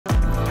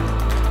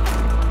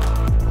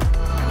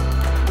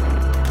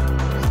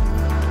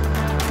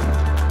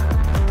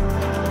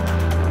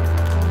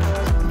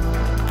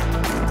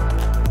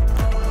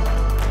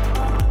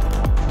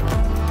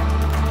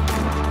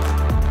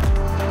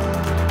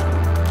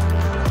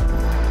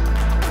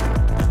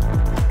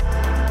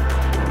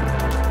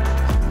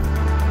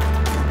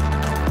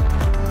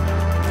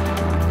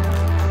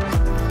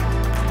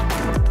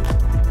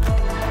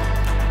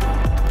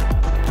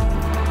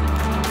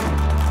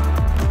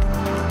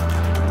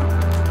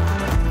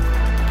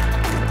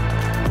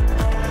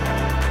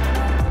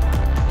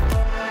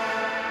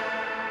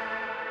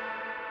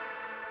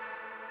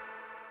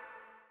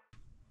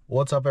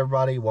What's up,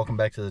 everybody? Welcome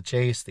back to The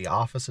Chase, the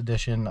office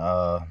edition.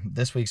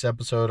 This week's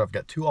episode, I've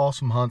got two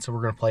awesome hunts that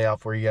we're going to play out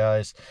for you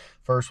guys.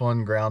 First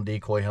one, ground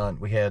decoy hunt.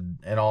 We had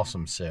an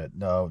awesome set.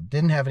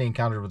 Didn't have any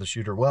encounters with a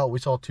shooter. Well, we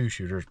saw two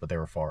shooters, but they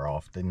were far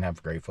off. Didn't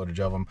have great footage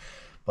of them.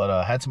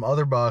 But had some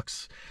other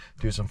bucks,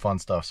 do some fun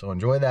stuff. So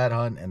enjoy that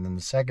hunt. And then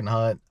the second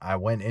hunt, I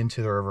went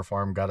into the river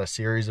farm, got a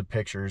series of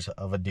pictures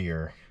of a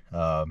deer,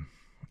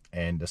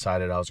 and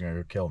decided I was going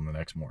to go kill him the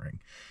next morning.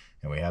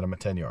 And we had him at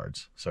 10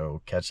 yards.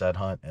 So catch that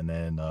hunt. And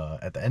then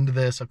at the end of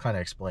this, I'll kind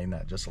of explain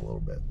that just a little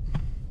bit.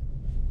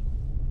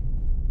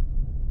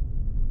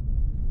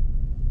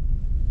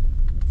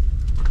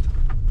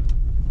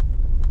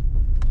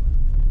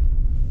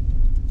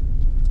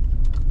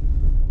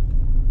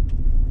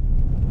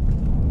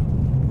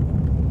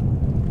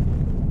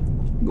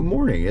 Good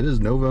morning. It is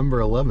November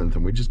 11th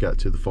and we just got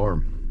to the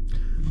farm.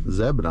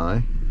 Zeb and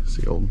I,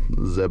 see old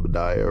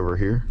Zebediah over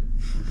here.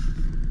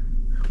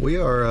 We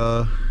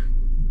are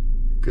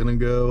gonna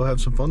go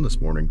have some fun this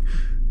morning.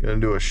 Gonna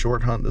do a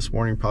short hunt this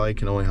morning. Probably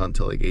can only hunt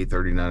till like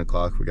 8:30, 9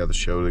 o'clock. We got the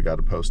show that got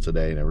to post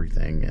today and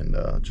everything,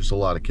 and just a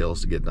lot of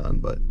kills to get done.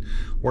 But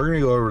we're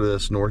gonna go over to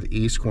this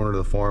northeast corner of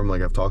the farm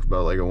like I've talked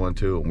about, like I want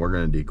to, and we're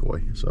gonna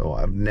decoy. So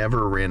I've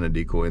never ran a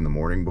decoy in the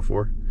morning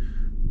before,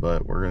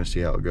 but we're gonna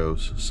see how it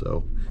goes.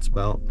 So it's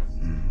about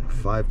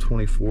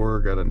 5:24,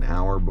 got an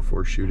hour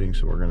before shooting,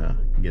 so we're gonna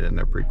get in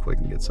there pretty quick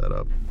and get set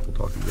up. We'll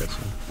talk to you guys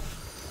soon.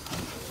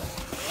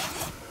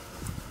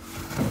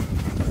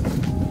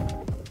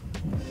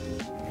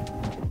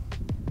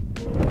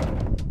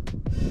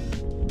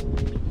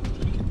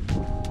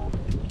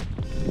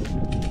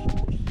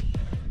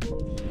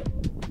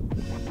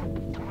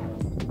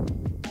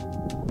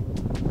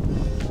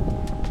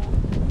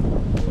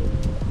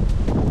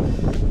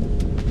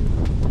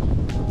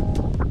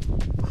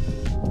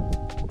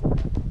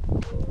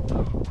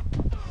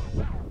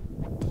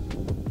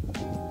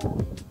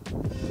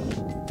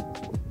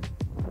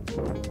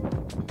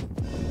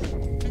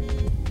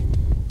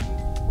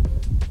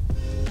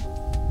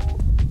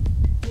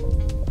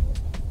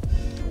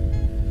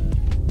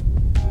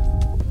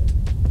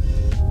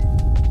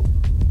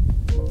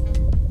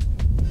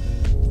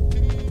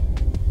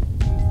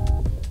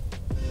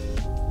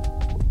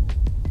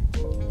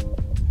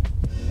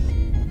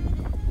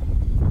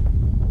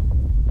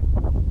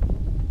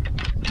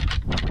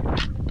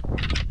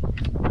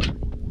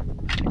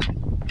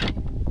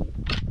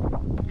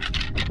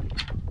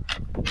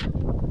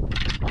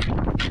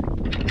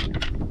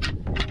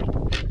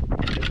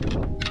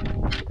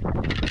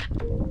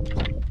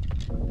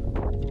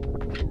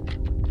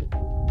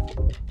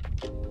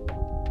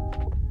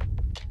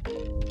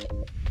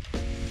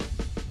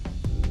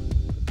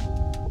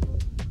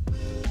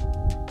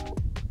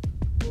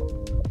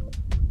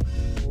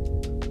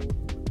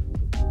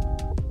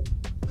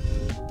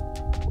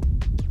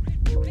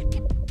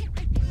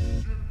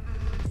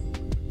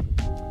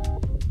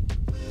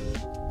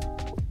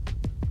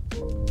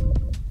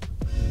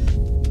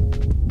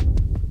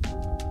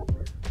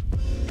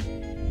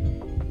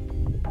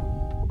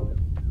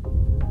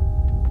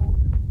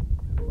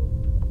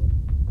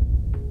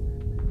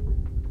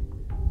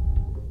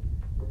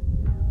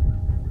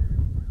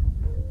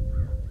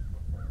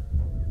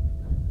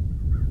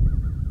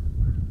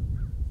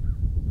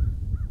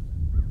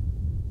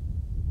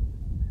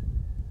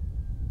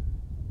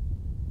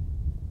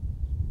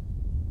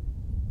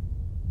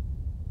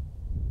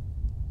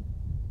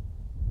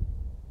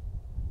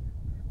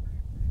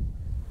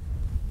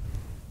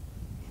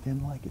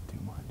 Didn't like it too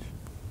much.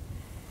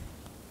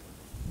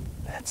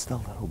 That's the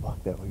little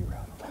buck that we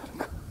rattled out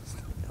across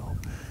the hill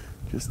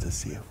just to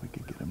see if we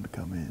could get him to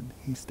come in.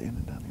 He's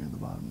standing down here in the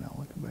bottom now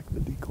looking back at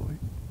the decoy.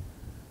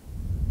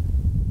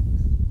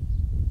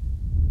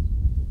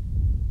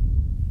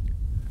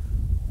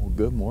 Well,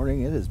 good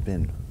morning. It has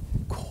been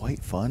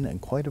quite fun and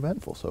quite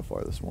eventful so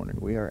far this morning.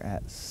 We are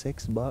at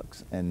 6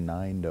 bucks and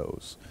 9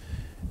 does.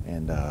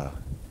 And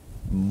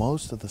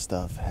most of the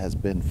stuff has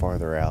been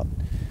farther out.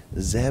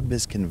 Zeb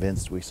is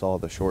convinced we saw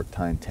the short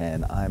tine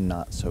 10. I'm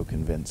not so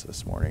convinced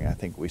this morning. I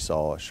think we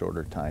saw a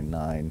shorter tine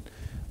 9,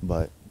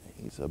 but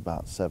he's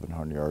about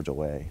 700 yards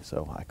away,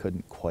 so I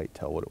couldn't quite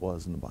tell what it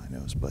was in the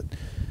binos. But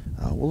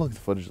we'll look at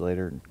the footage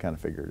later and kind of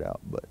figure it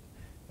out. But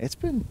it's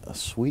been a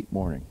sweet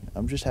morning.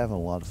 I'm just having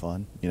a lot of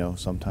fun. You know,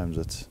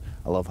 sometimes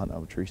I love hunting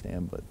on a tree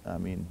stand, but I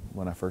mean,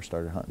 when I first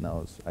started hunting,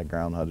 I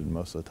ground hunted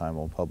most of the time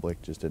on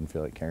public, just didn't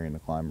feel like carrying the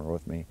climber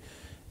with me,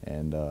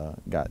 and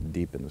got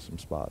deep into some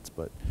spots.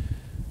 But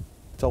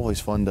it's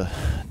always fun to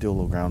do a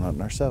little ground hunting.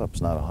 Our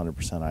setup's not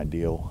 100%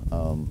 ideal.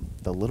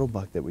 The little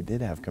buck that we did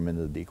have come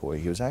into the decoy,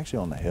 he was actually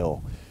on the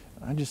hill.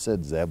 I just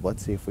said, Zeb,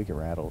 let's see if we can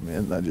rattle him in.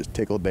 And I just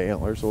tickled the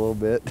antlers a little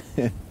bit.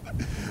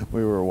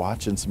 We were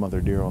watching some other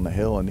deer on the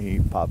hill, and he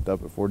popped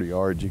up at 40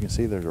 yards. You can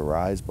see there's a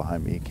rise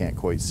behind me you can't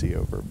quite see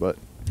over. But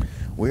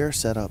we are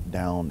set up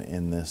down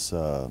in this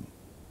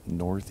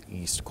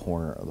northeast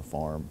corner of the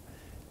farm.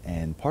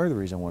 And part of the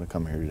reason I want to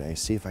come here today is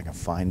see if I can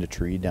find a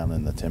tree down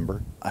in the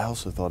timber. I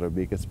also thought it would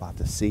be a good spot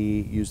to see,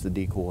 use the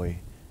decoy,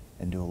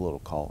 and do a little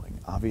calling.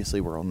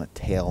 Obviously, we're on the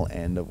tail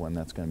end of when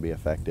that's going to be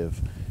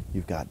effective.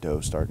 You've got doe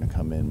starting to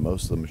come in.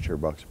 Most of the mature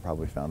bucks have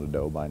probably found a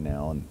doe by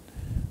now,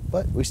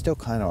 but we still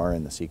kind of are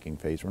in the seeking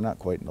phase. We're not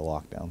quite into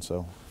lockdown,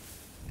 so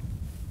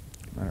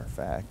matter of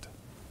fact,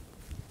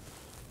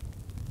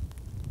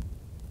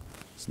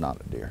 it's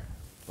not a deer,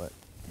 but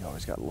you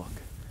always got to look.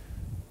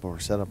 But we're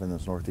set up in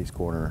this northeast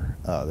corner.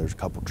 There's a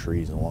couple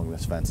trees along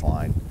this fence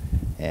line,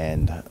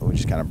 and we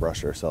just kind of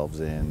brushed ourselves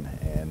in,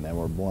 and then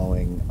we're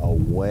blowing a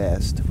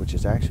west, which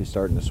is actually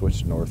starting to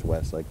switch to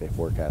northwest like they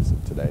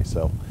forecasted today.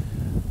 So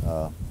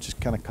just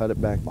kind of cut it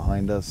back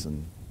behind us,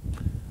 and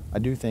I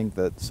do think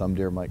that some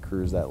deer might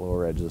cruise that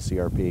lower edge of the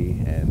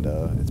CRP, and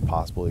it's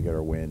possible to get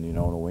our wind, you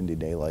know, on a windy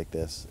day like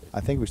this.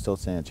 I think we still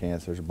stand a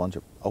chance. There's a bunch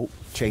of, oh,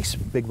 chase,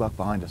 big buck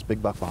behind us,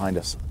 big buck behind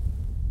us.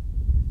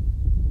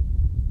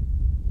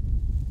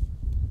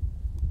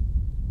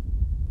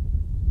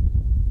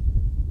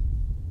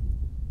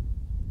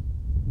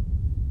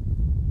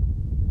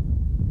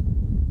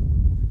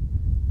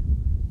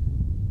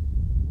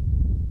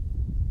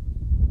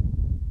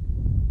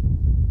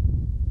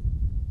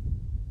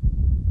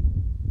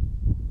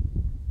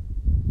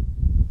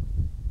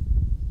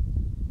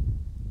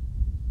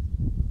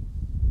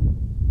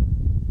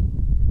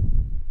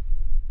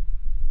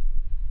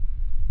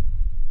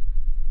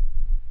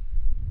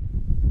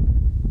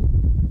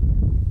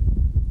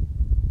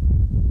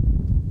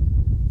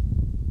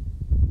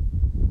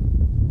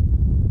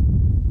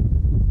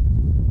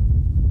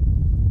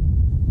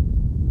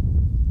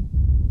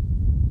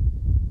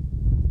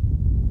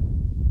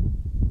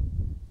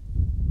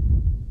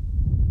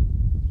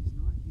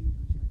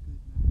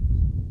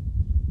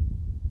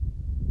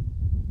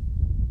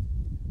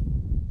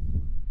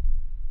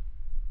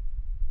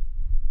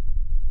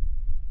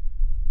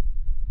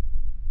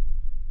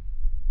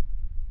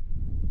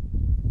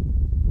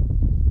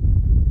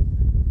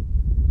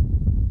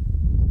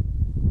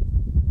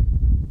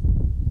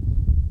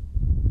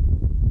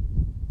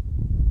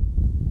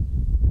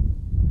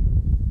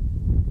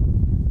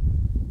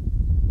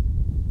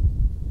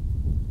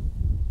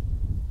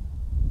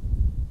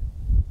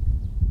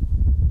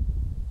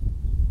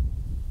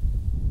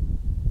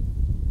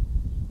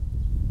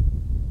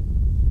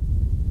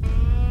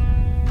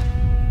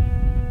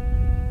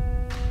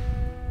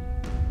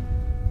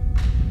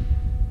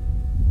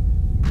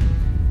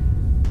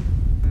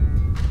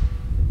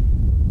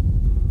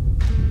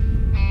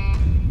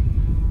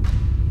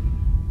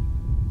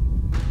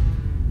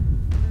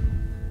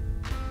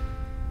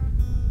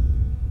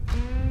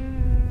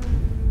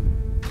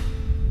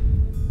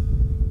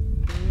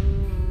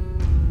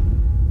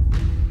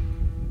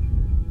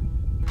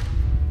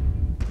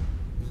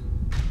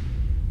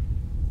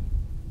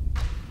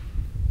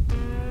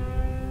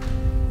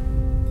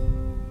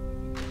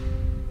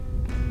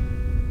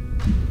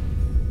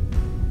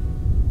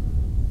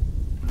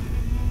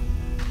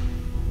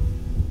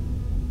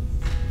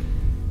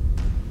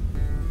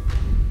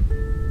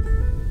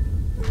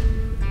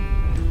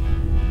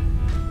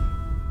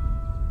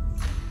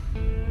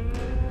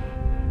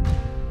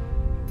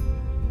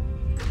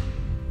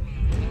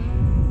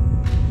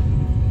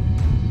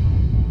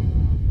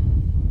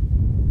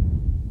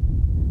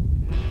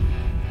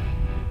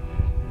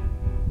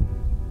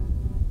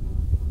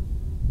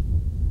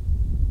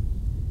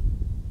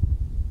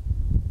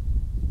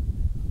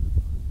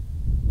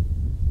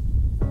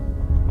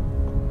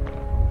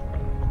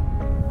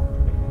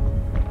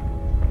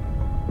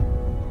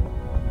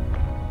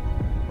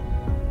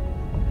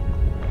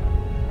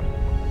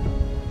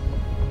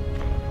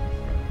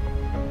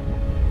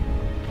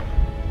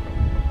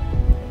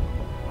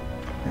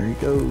 There he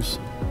goes.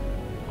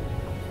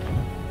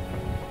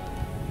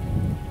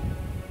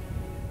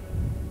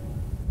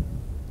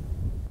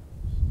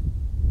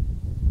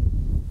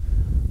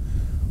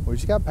 We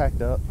just got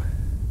packed up.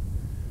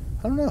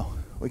 I don't know.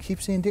 We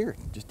keep seeing deer.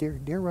 Just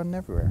deer running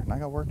everywhere, and I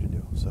got work to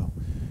do. So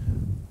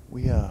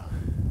we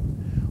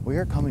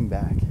are coming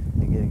back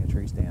and getting a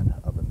tree stand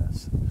up in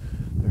this.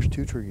 There's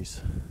 2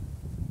 trees,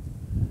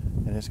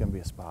 and it's gonna be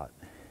a spot.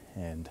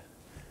 And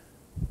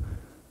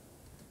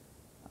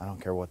I don't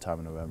care what time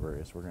of November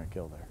it is, we're gonna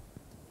kill there.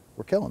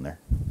 We're killing there.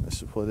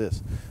 This is what it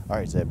is. All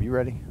right, Zeb, you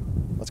ready?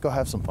 Let's go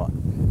have some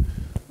fun.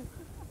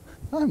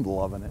 I'm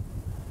loving it.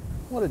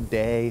 What a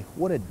day,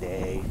 what a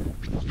day.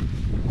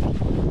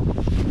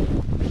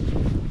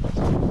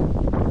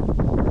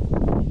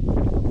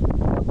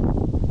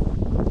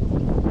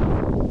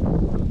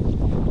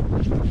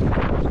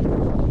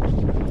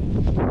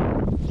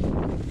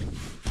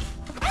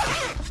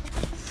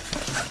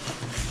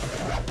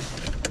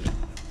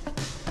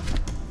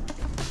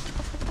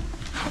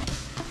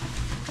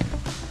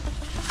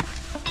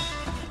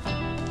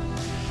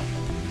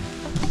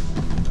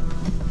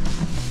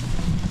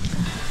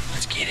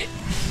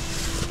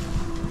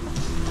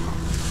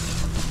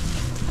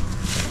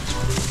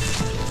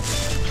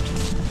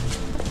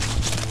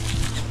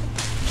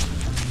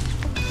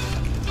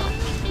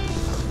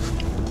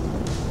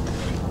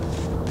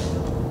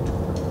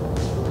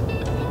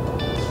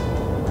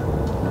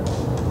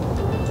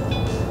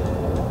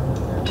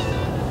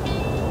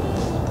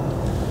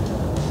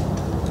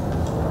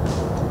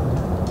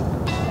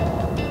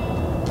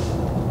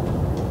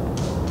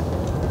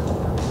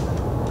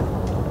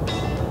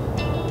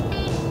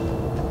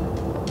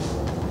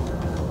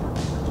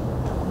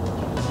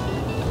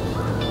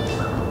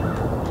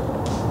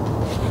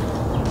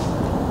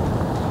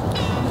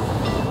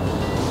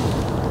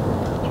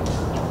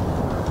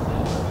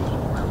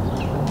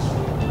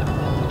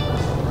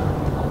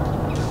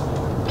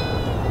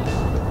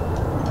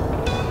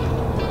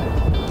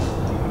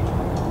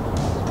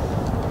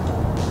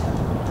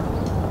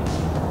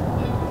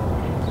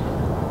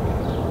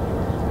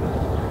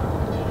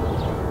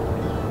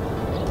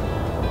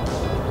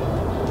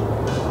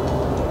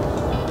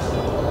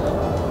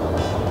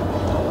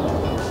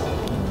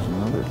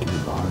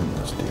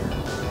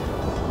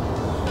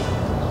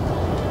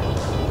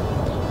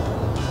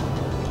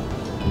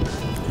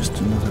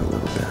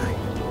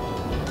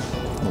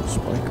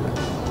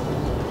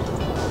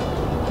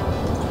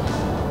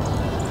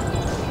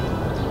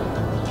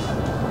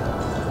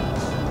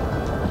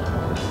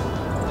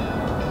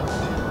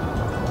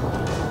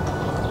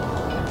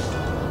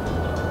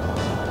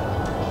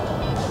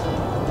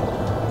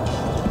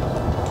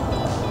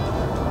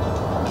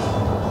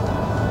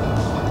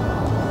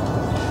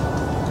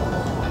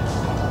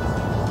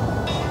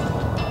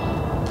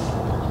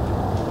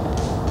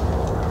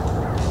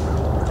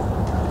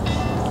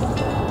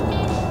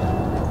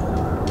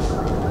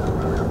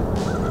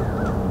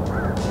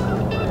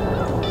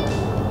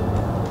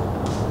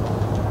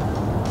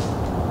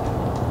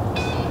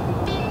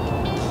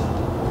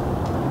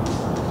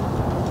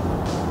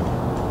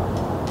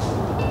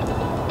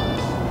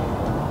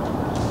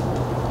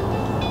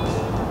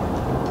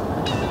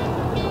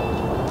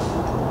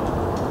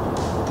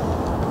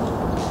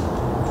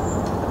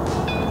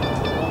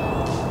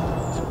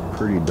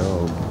 Pretty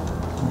dog.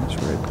 Nice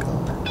red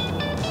color.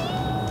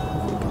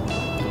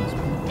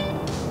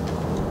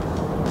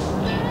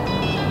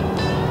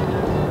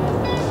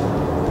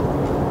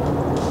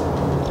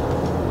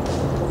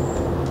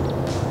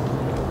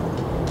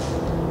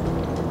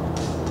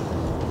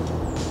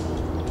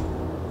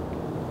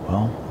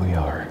 Well, we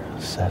are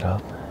set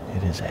up.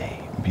 It is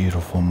a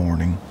beautiful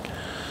morning.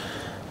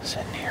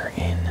 Sitting here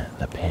in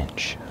the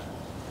pinch.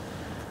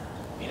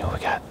 You know, we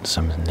got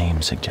some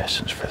name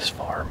suggestions for this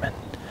farm, and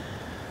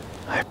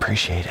I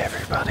appreciate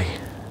everybody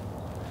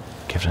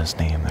giving us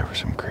name. There were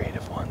some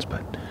creative ones,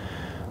 but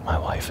my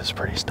wife is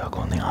pretty stuck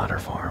on the otter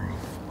farm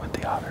with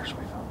the otters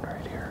we found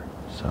right here.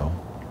 So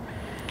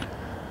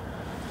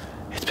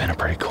it's been a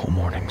pretty cool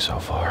morning so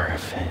far.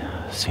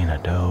 I've seen a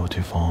doe,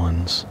 2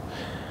 fawns.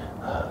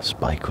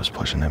 Spike was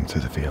pushing them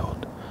through the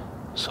field.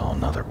 Saw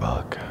another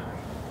buck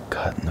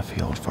cut in the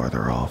field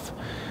farther off,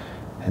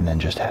 and then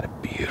just had a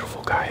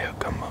beautiful coyote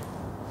come,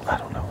 I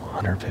don't know,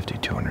 150,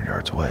 200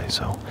 yards away.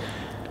 So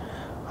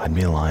I'd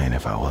be lying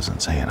if I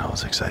wasn't saying I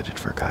was excited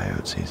for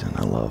coyote season.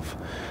 I love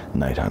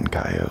night hunting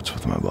coyotes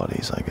with my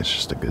buddies. Like, it's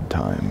just a good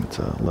time. It's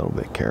a little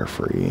bit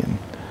carefree, and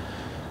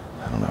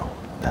I don't know,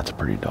 that's a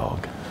pretty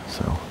dog.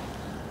 So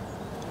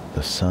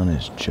the sun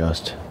is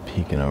just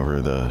peeking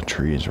over the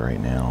trees right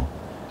now,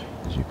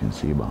 as you can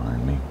see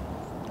behind me.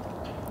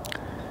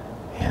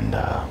 And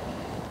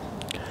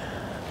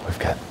we've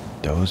got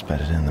does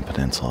bedded in the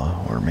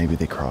peninsula, or maybe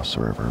they crossed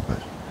the river,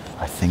 but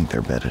I think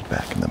they're bedded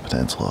back in the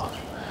peninsula.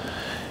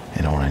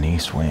 And on an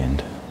east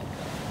wind,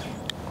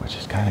 which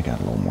has kind of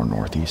got a little more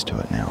northeast to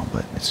it now,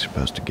 but it's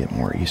supposed to get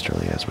more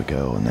easterly as we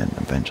go, and then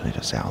eventually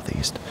to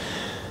southeast.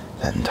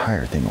 That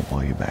entire thing will blow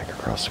you back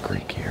across the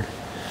creek here.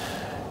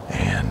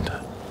 And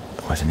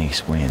with an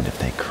east wind, if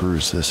they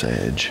cruise this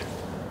edge,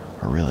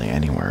 or really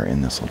anywhere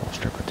in this little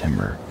strip of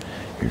timber,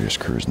 you're just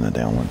cruising the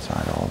downwind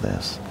side of all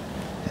this,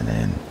 and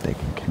then they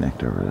can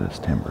connect over to this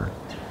timber.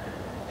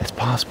 It's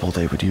possible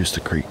they would use the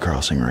creek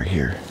crossing right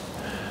here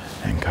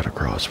and cut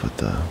across with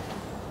the,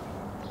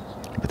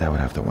 but that would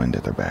have the wind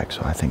at their back,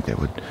 so I think they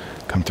would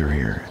come through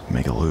here,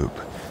 make a loop,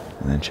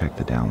 and then check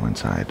the downwind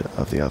side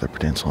of the other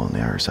peninsula on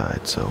the other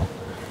side. So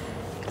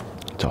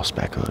it's all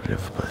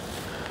speculative, but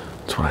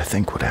that's what I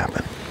think would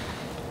happen.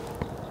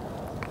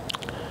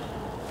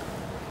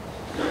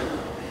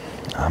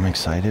 I'm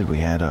excited. We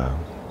had the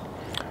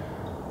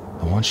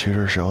one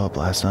shooter show up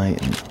last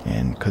night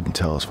and couldn't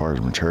tell as far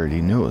as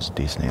maturity. Knew it was a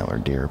decent antler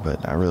deer,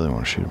 but I really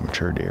want to shoot a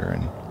mature deer,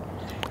 and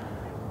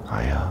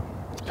I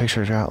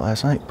pictures are out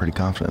last night. Pretty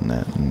confident in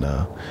that, and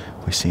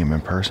if we see him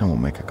in person, we'll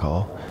make a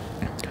call.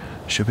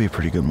 Should be a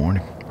pretty good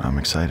morning. I'm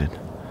excited.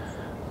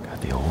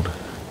 Got the old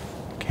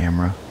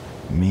camera,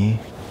 me,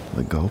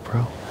 the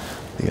GoPro,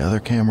 the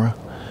other camera.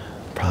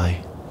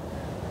 Probably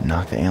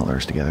knock the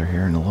antlers together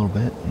here in a little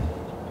bit. And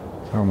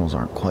thermals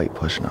aren't quite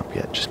pushing up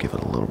yet. Just give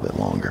it a little bit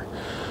longer.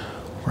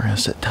 We're gonna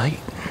sit tight.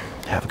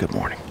 Have a good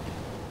morning.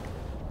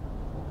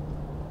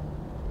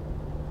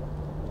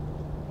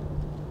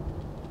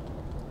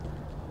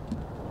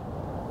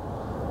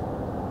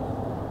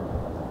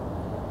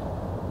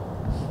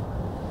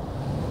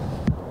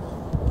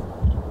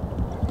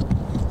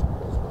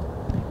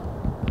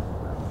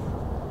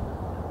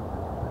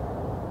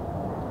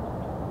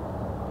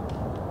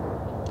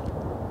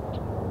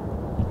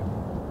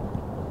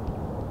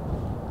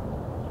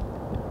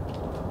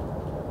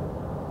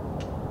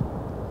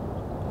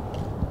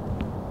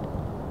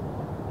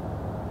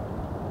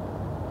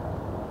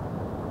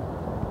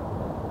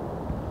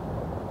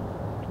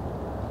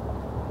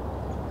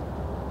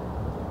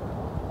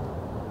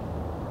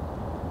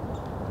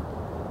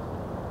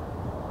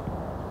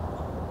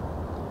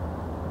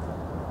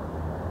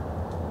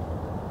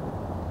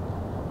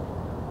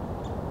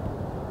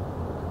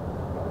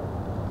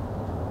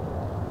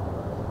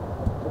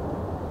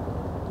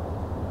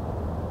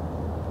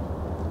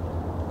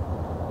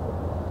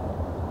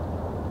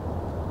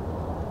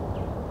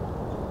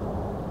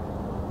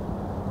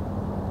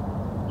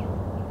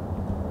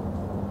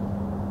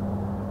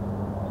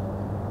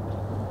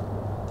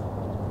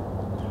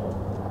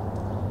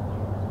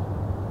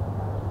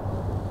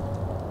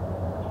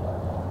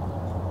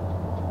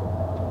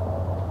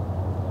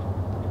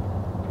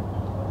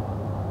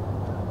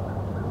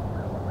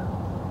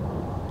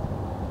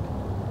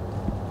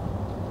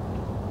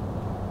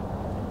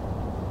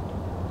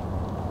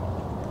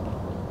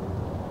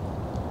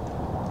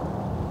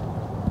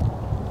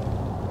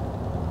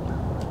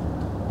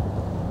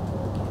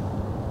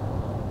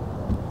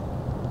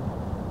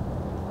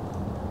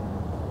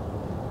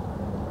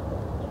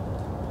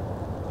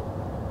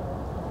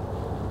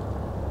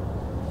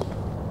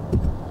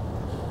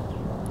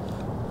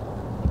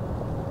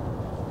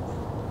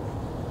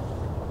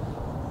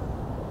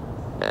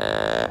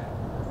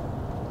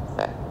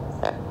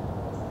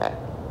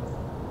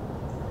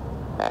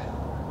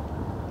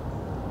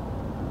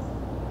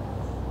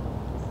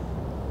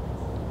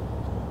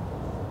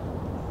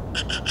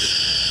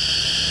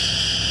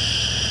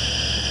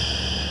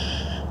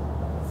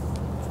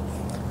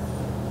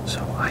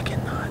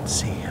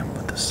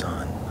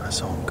 sun. I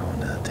saw him going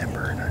to the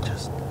timber, and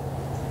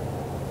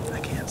I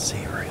can't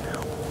see right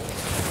now.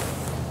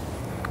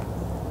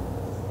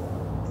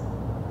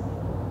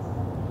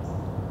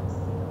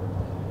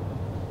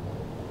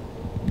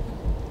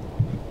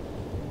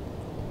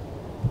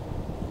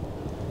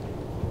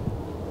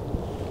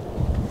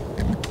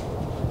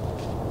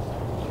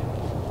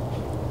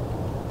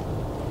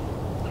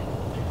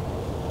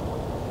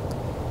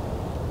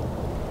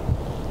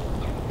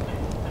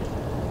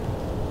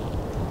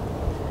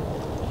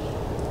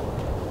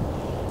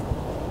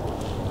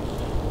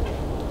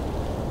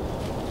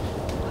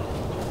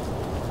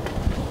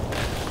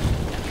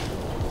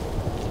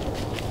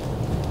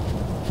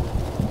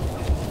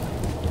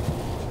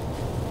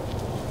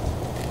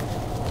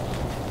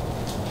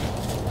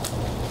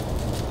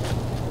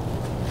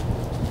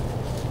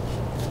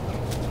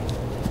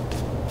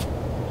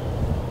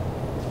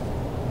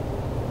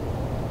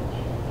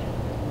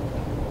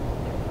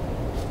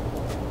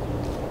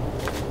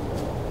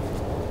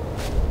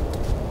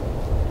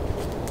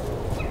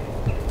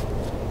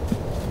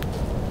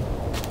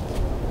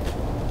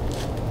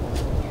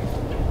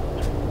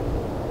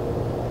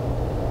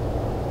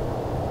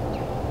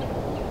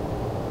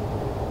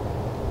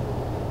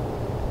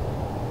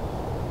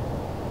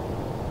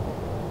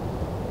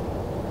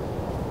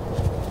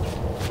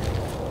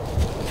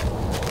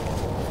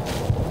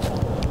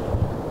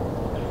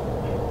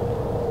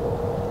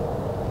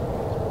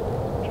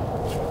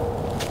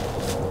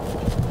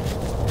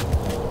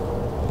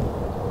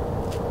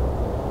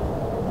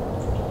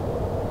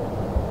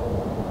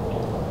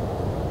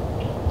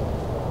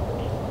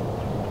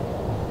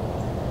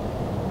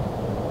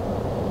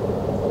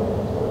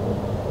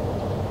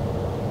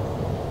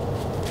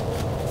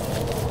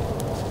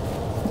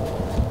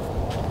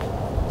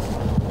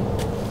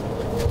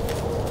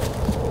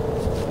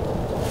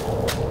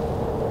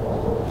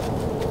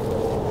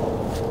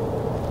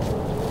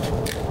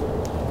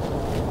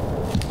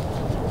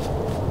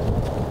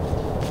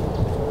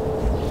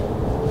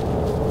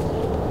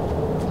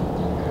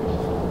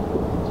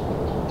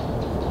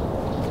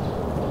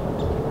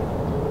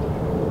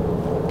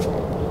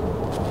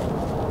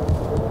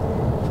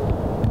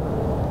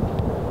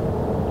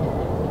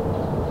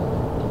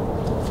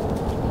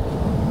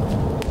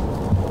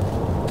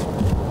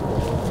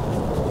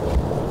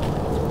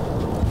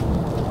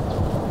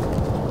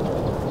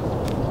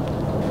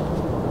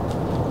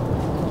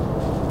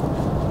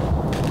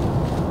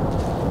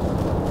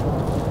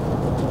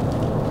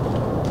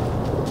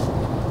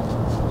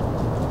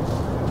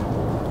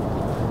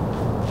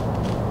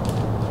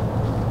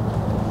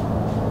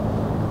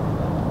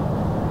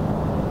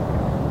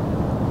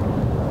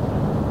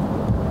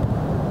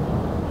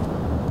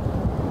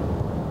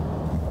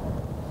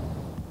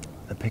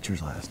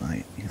 Pictures last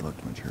night, he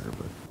looked mature,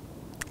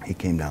 but he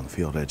came down the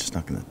field edge,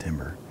 stuck in the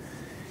timber.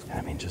 And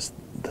I mean, just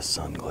the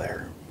sun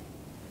glare.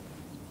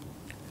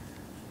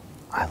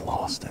 I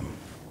lost him,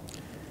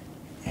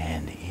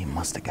 and he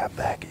must have got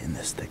back in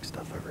this thick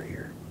stuff over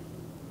here.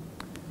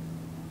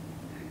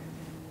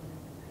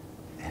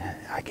 And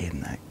I gave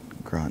him that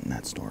grunt and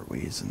that snort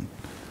wheeze, and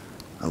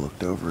I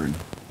looked over, and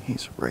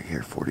he's right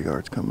here, 40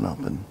 yards coming up,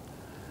 and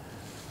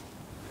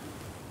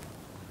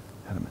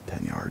had him at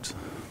 10 yards.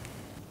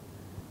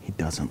 He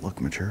doesn't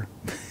look mature.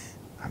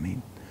 I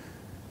mean,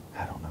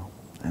 I don't know.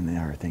 And the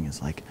other thing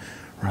is, like,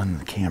 running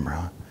the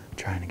camera,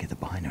 trying to get the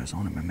binos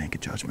on him and make a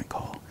judgment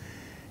call.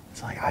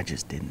 It's like I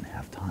just didn't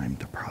have time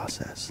to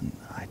process, and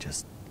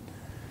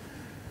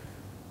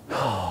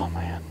oh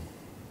man.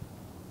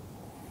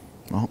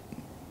 Well,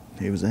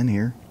 he was in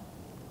here,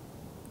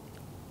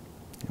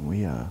 and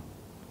we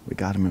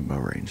got him in bow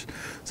range.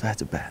 So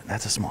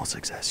that's a small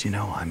success, you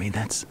know. I mean,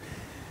 that's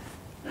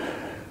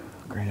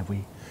granted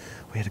we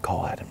had to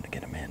call at him to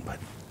get him in, but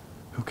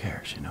who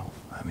cares, you know?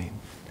 I mean,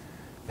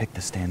 picked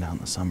the stand out in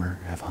the summer,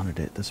 have hunted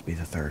it. This would be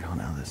the third hunt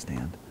out of the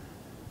stand.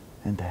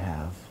 And to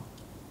have,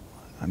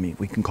 I mean,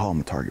 we can call him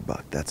a target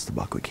buck. That's the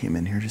buck we came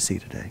in here to see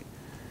today.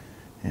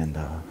 And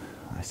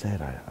I said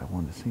I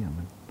wanted to see him,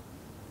 and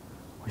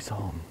we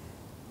saw him.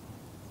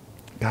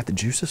 Got the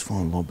juices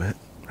flowing a little bit,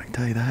 I can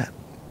tell you that.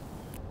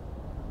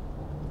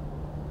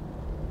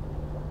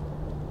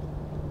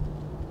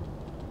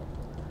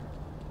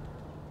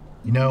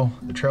 You know,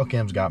 the trail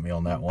cam's got me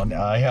on that one.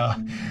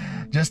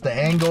 Just the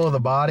angle of the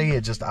body,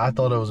 I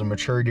thought it was a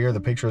mature deer. The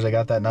pictures I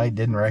got that night,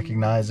 didn't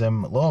recognize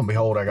him. Lo and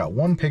behold, I got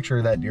one picture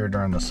of that deer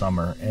during the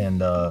summer,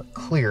 and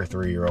clear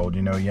 3-year-old,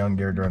 you know, young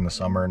deer during the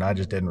summer, and I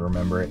just didn't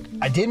remember it.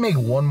 I did make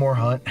one more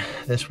hunt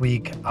this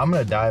week. I'm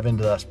gonna dive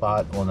into that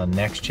spot on the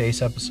next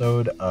chase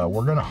episode.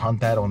 We're gonna hunt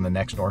that on the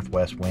next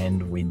northwest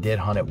wind. We did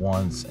hunt it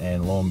once,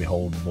 and lo and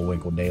behold, the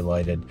Bullwinkle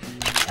daylighted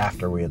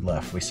after we had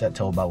left. We set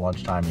till about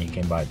lunchtime, and he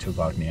came by at 2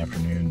 o'clock in the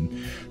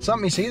afternoon.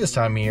 Something you see this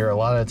time of year, a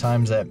lot of the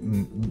times that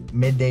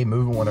midday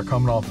movement when they're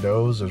coming off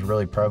does is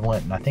really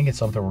prevalent, and I think it's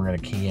something we're going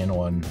to key in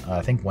on.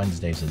 I think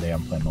Wednesday's the day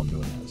I'm planning on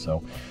doing that.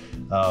 So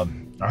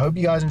I hope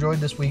you guys enjoyed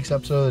this week's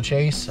episode of The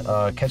Chase.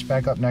 Catch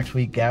back up next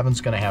week.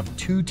 Gavin's going to have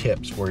 2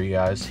 tips for you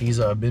guys. He's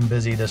been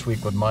busy this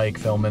week with Mike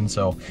filming,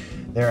 so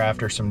they're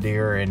after some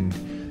deer,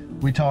 and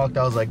we talked,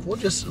 I was like, we'll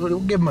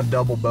give them a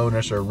double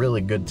bonus or a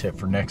really good tip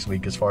for next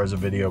week as far as a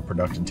video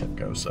production tip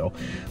goes. So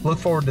look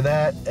forward to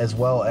that, as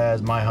well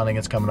as my hunting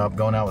is coming up,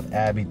 going out with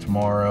Abby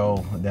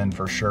tomorrow, then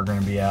for sure going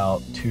to be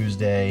out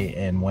Tuesday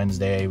and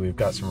Wednesday. We've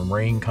got some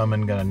rain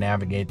coming, going to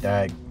navigate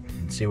that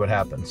and see what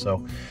happens.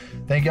 So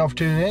thank y'all for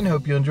tuning in.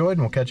 Hope you enjoyed,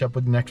 and we'll catch up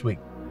with you next week.